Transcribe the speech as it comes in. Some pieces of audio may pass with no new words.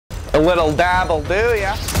little dabble, do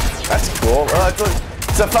ya? That's cool. Oh,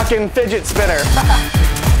 it's a fucking fidget spinner.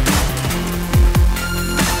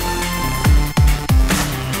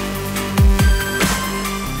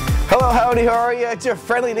 Hello, howdy, how are you? It's your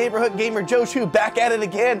friendly neighborhood gamer JoashWho back at it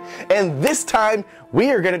again, and this time we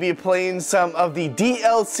are going to be playing some of the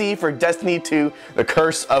DLC for Destiny 2, The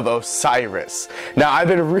Curse of Osiris. Now, I've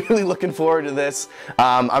been really looking forward to this.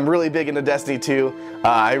 I'm really big into Destiny 2.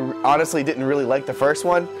 I honestly didn't really like the first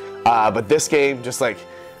one, but this game just like,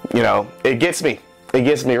 you know, it gets me. It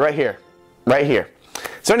gets me right here. Right here.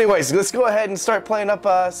 So anyways, let's go ahead and start playing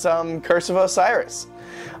up some Curse of Osiris.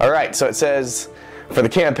 Alright, so it says, for the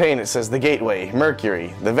campaign it says the Gateway,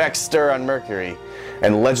 Mercury, the Vex stir on Mercury,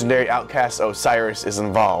 and legendary outcast Osiris is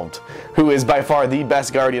involved, who is by far the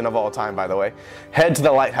best guardian of all time, by the way. Head to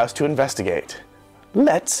the lighthouse to investigate.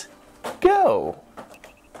 Let's go!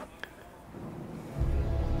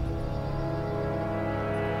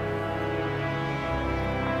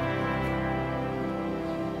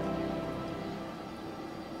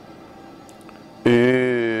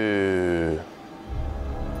 Ooh.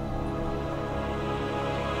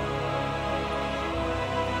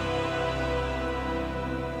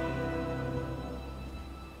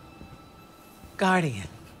 Guardian,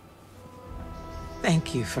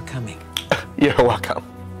 thank you for coming. You're welcome.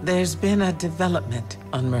 There's been a development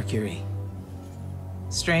on Mercury.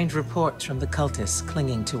 Strange reports from the cultists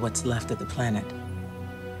clinging to what's left of the planet.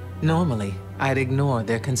 Normally, I'd ignore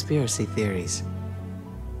their conspiracy theories.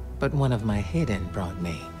 But one of my hidden brought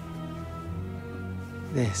me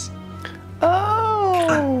this. Oh!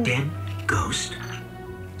 A dead ghost?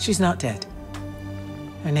 She's not dead.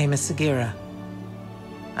 Her name is Sagira.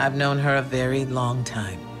 I've known her a very long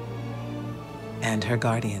time. And her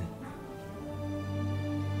guardian,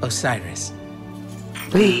 Osiris.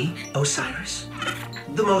 The Osiris?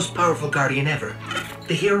 The most powerful guardian ever.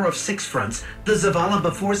 The hero of 6 fronts. The Zavala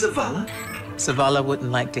before Zavala? Zavala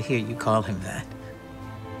wouldn't like to hear you call him that.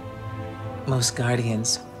 Most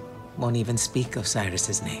guardians won't even speak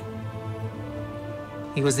Osiris's name.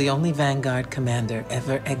 He was the only Vanguard commander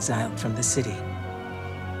ever exiled from the city.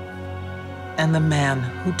 And the man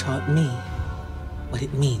who taught me what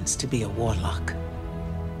it means to be a warlock.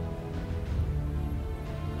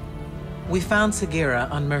 We found Sagira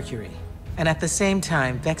on Mercury, and at the same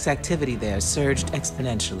time, Vex activity there surged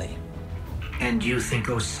exponentially. And you think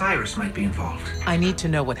Osiris might be involved? I need to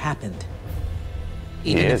know what happened,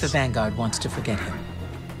 even if the Yes. Vanguard wants to forget him.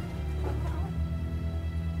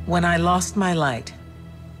 When I lost my light,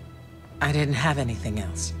 I didn't have anything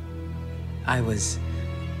else. I was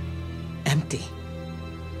empty.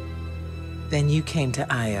 Then you came to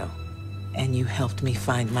Io, and you helped me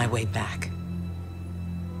find my way back.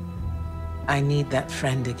 I need that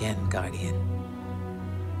friend again, Guardian.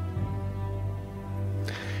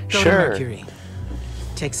 Go to Sure. Mercury.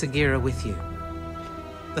 Take Sagira with you.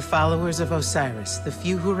 The followers of Osiris, the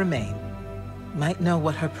few who remain, might know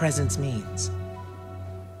what her presence means.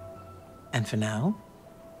 And for now,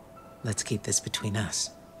 let's keep this between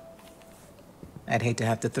us. I'd hate to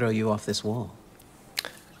have to throw you off this wall.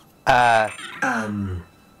 That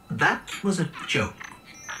was a joke,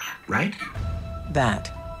 right?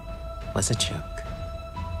 That was a joke.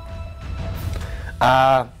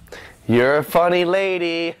 You're a funny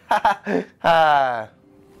lady. Ha.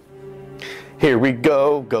 Here we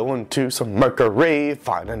go, going to some Mercury,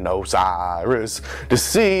 finding Osiris to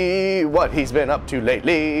see what he's been up to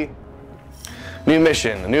lately. New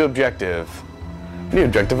mission, new objective. New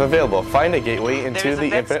objective available. Find a gateway into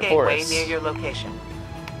the Infinite Forest. There's a Vex gateway near your location.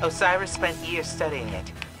 Osiris spent years studying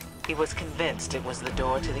it. He was convinced it was the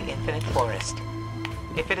door to the Infinite Forest.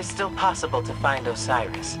 If it is still possible to find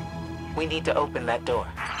Osiris, we need to open that door.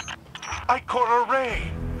 Ikora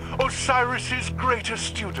Ray, Osiris's greatest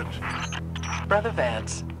student. Brother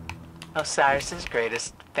Vance, Osiris's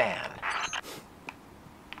greatest fan.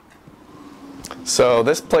 So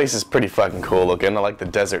this place is pretty fucking cool looking. I like the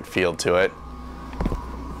desert feel to it.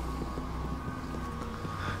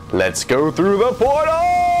 Let's go through the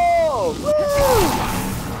portal! Woo!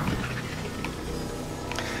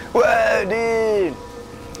 Whoa, dude!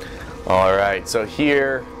 Alright, so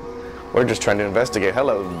here, we're just trying to investigate.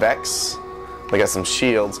 Hello, Vex. We got some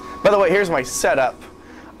shields. By the way, here's my setup.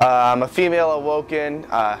 I'm a female awoken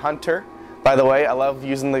hunter. By the way, I love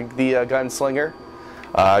using the gunslinger.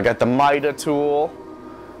 I got the Mida tool,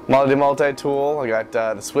 multi-tool. I got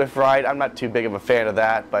the Swift Ride. I'm not too big of a fan of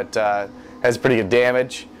that, but has pretty good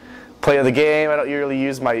damage. Play of the game, I don't really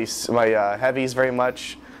use my heavies very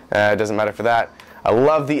much. It doesn't matter for that. I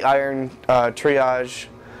love the iron triage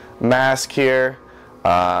mask here.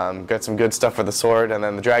 Got some good stuff for the sword, and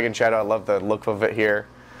then the Dragon Shadow. I love the look of it here.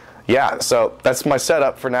 yeah, so that's my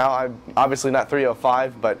setup for now. I'm obviously not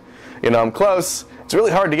 305, but you know, I'm close. It's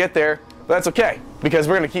really hard to get there, but that's okay, because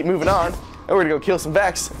we're gonna keep moving on, and we're gonna go kill some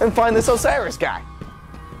Vex and find this Osiris guy.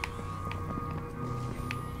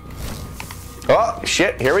 Oh,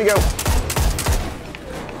 shit, here we go.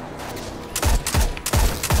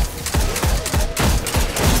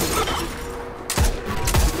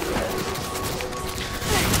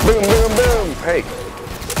 Boom, boom, boom. Hey.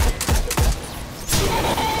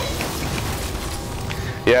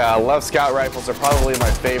 Yeah, I love scout rifles. They're probably my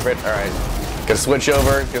favorite. All right, gonna switch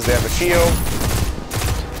over because they have a shield.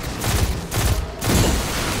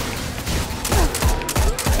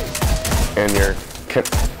 And your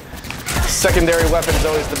secondary weapon is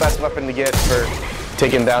always the best weapon to get for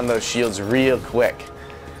taking down those shields real quick.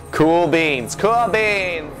 Cool beans, cool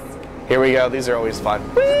beans. Here we go. These are always fun.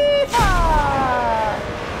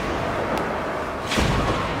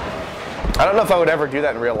 I don't know if I would ever do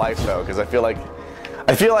that in real life though, because I feel like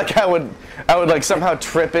I would like somehow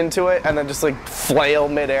trip into it and then just like flail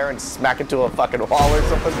midair and smack into a fucking wall or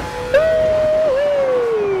something.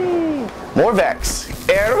 More Vex.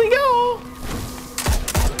 Here we go.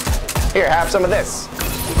 Here, have some of this.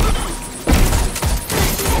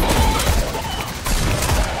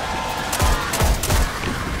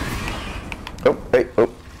 Oh, hey, oh,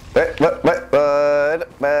 what?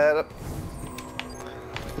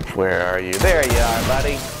 Where are you? There you are,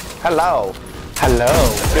 buddy. Hello. Hello.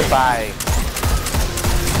 Goodbye.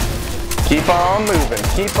 Keep on moving.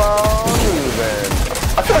 Keep on moving.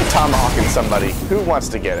 I feel like tomahawking somebody. Who wants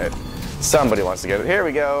to get it? Somebody wants to get it. Here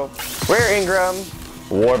we go. Rare Ingram.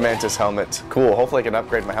 War Mantis helmet. Cool. Hopefully I can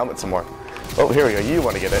upgrade my helmet some more. Oh, here we go. You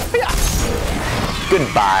want to get it. Yeah.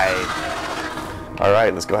 Goodbye. All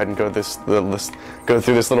right, let's go ahead and go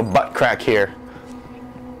through this little butt crack here.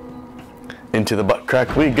 Into the butt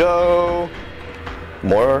crack we go.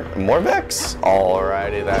 More Vex?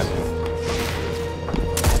 Alrighty then.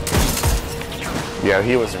 Yeah,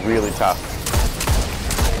 he was really tough.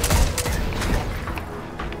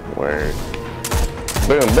 Where?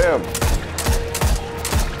 Boom, boom.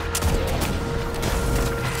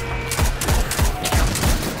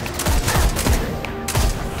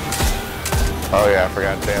 Oh yeah, I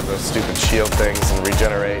forgot to have those stupid shield things and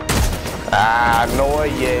regenerate. Ah,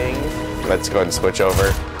 annoying. Let's go ahead and switch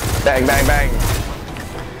over. Bang, bang, bang.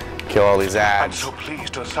 Kill all these ads. I'm so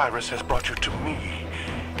pleased Osiris has brought you to me,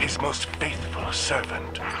 his most faithful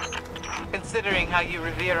servant. Considering how you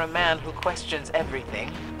revere a man who questions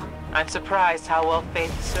everything, I'm surprised how well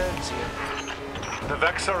faith serves you. The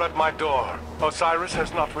Vex are at my door. Osiris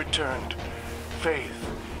has not returned. Faith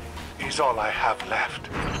is all I have left.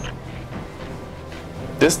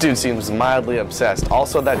 This dude seems mildly obsessed.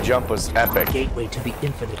 Also, that jump was epic. Gateway to the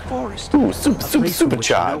infinite forest. Ooh, super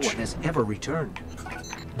charge. No one has ever returned.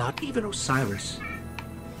 Not even Osiris.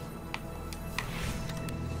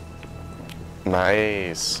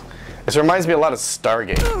 Nice. This reminds me a lot of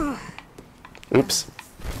Stargate. Oops.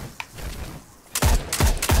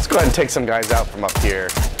 Let's go ahead and take some guys out from up here.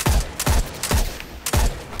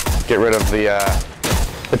 Get rid of the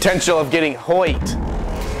potential of getting hoit.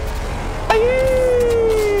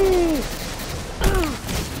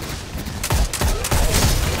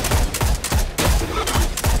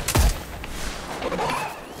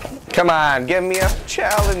 Come on, give me a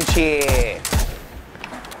challenge here.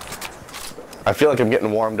 I feel like I'm getting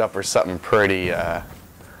warmed up for something pretty epic.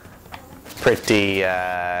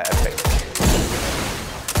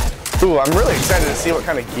 Ooh, I'm really excited to see what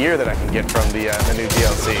kind of gear that I can get from the new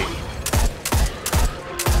DLC.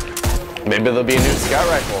 Maybe there'll be a new scout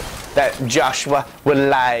rifle that Joshua would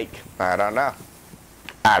like. I don't know.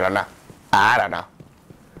 I don't know. I don't know.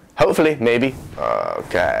 Hopefully, maybe.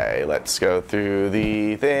 Okay, let's go through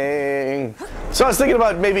the thing. So I was thinking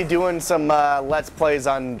about maybe doing some Let's Plays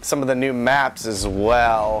on some of the new maps as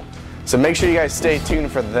well. So make sure you guys stay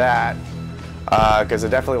tuned for that, because I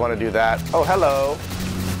definitely want to do that. Oh, hello.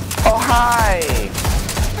 Oh, hi.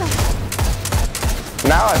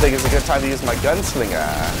 Now I think it's a good time to use my gunslinger.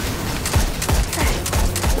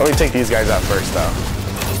 Let me take these guys out first, though.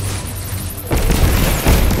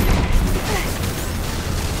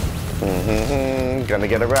 Gonna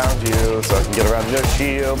get around you so I can get around your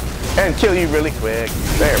shield and kill you really quick.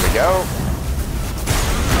 There we go.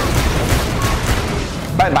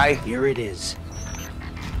 Bye-bye. Here it is.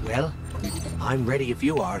 Well, I'm ready if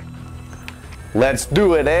you are. Let's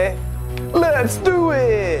do it, eh? Let's do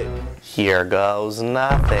it! Here goes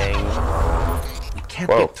nothing. We can't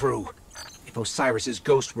get through. If Osiris's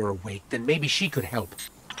ghost were awake, then maybe she could help.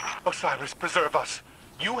 Osiris, preserve us.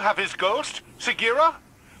 You have his ghost, Sagira?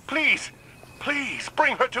 Please, please,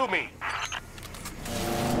 bring her to me.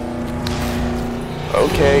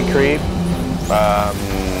 Okay, creep.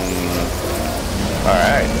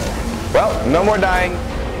 Alright. Well, no more dying.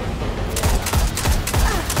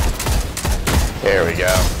 There we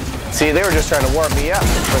go. See, they were just trying to warm me up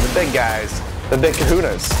for the big guys. The big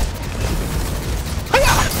kahunas.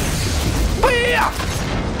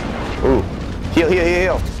 Ooh. Heal, heal,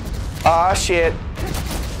 heal, heal. Aw, shit.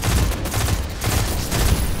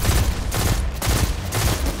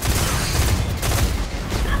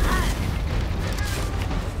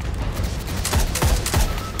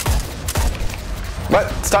 What?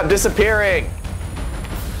 Stop disappearing!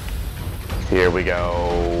 Here we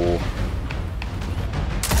go.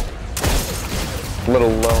 Little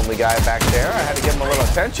lonely guy back there. I had to give him a little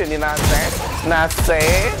attention, you know what I'm saying? Not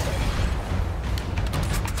saying.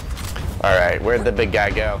 Alright, where'd the big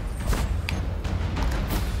guy go?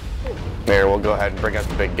 There, we'll go ahead and bring out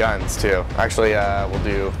the big guns too. Actually, we'll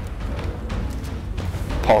do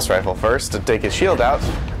pulse rifle first to take his shield out,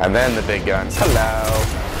 and then the big guns. Hello.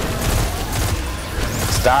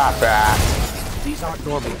 Stop that. These aren't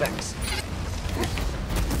normal Vex.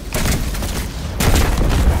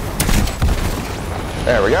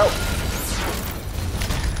 There we go.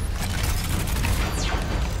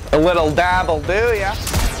 A little dabble, do ya?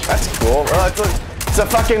 That's cool. Oh, it's a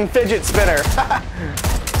fucking fidget spinner.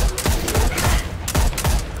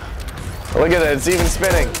 Look at it, it's even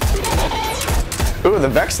spinning. Ooh, the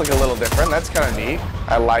Vex look a little different. That's kind of neat.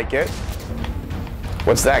 I like it.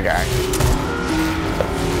 What's that guy?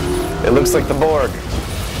 It looks like the Borg.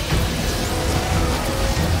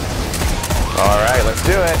 Alright, let's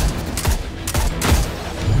do it.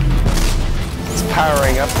 It's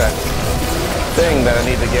powering up that thing that I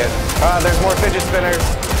need to get. Ah, there's more fidget spinners.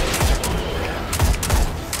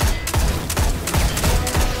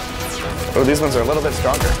 Oh, these ones are a little bit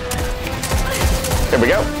stronger. Here we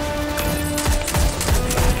go.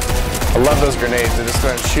 I love those grenades. They're just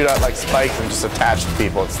going to shoot out like spikes and just attach to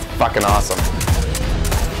people. It's fucking awesome.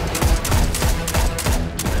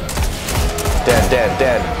 Dead, dead,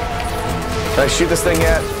 dead. Can I shoot this thing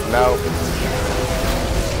yet? No.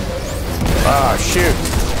 Ah, shoot.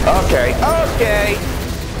 Okay, okay.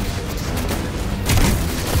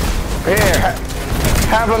 Here,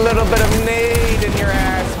 have a little bit of nade in your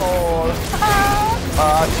asshole.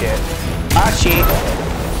 Oh, shit. Ah, shit.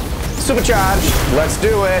 Supercharge. Let's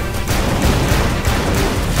do it.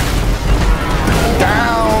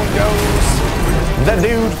 Down goes the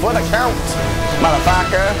dude for the count,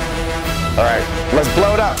 motherfucker. Alright, let's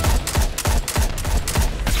blow it up.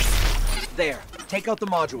 There, take out the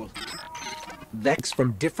module. Vex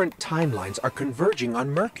from different timelines are converging on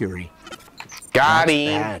Mercury. Got That's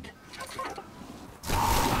him. bad.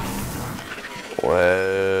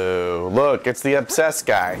 Whoa, look, it's the obsessed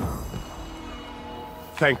guy.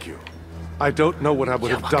 Thank you. I don't know what I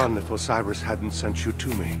would have done if Osiris hadn't sent you to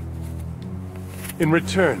me. In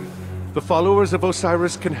return, the followers of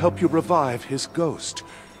Osiris can help you revive his ghost.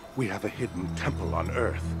 We have a hidden temple on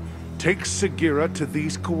Earth. Take Sagira to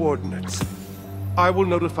these coordinates. I will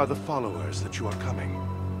notify the followers that you are coming.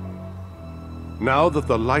 Now that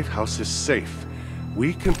the lighthouse is safe,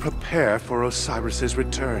 we can prepare for Osiris's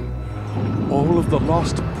return. All of the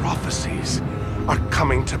lost prophecies are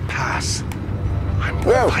coming to pass. I'm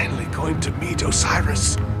finally going to meet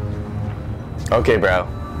Osiris. Okay, bro.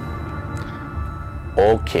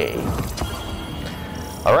 Okay.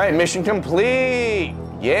 Alright, mission complete!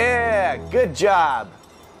 Yeah, good job!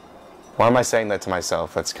 Why am I saying that to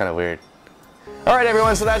myself? That's kind of weird. Alright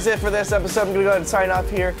everyone, so that's it for this episode. I'm going to go ahead and sign off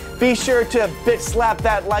here. Be sure to bitch slap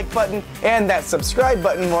that like button and that subscribe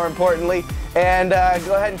button, more importantly. And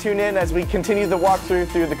go ahead and tune in as we continue the walkthrough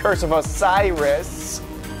through the Curse of Osiris.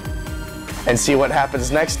 And see what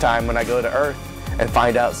happens next time when I go to Earth and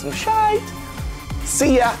find out some shite.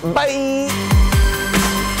 See ya! Bye!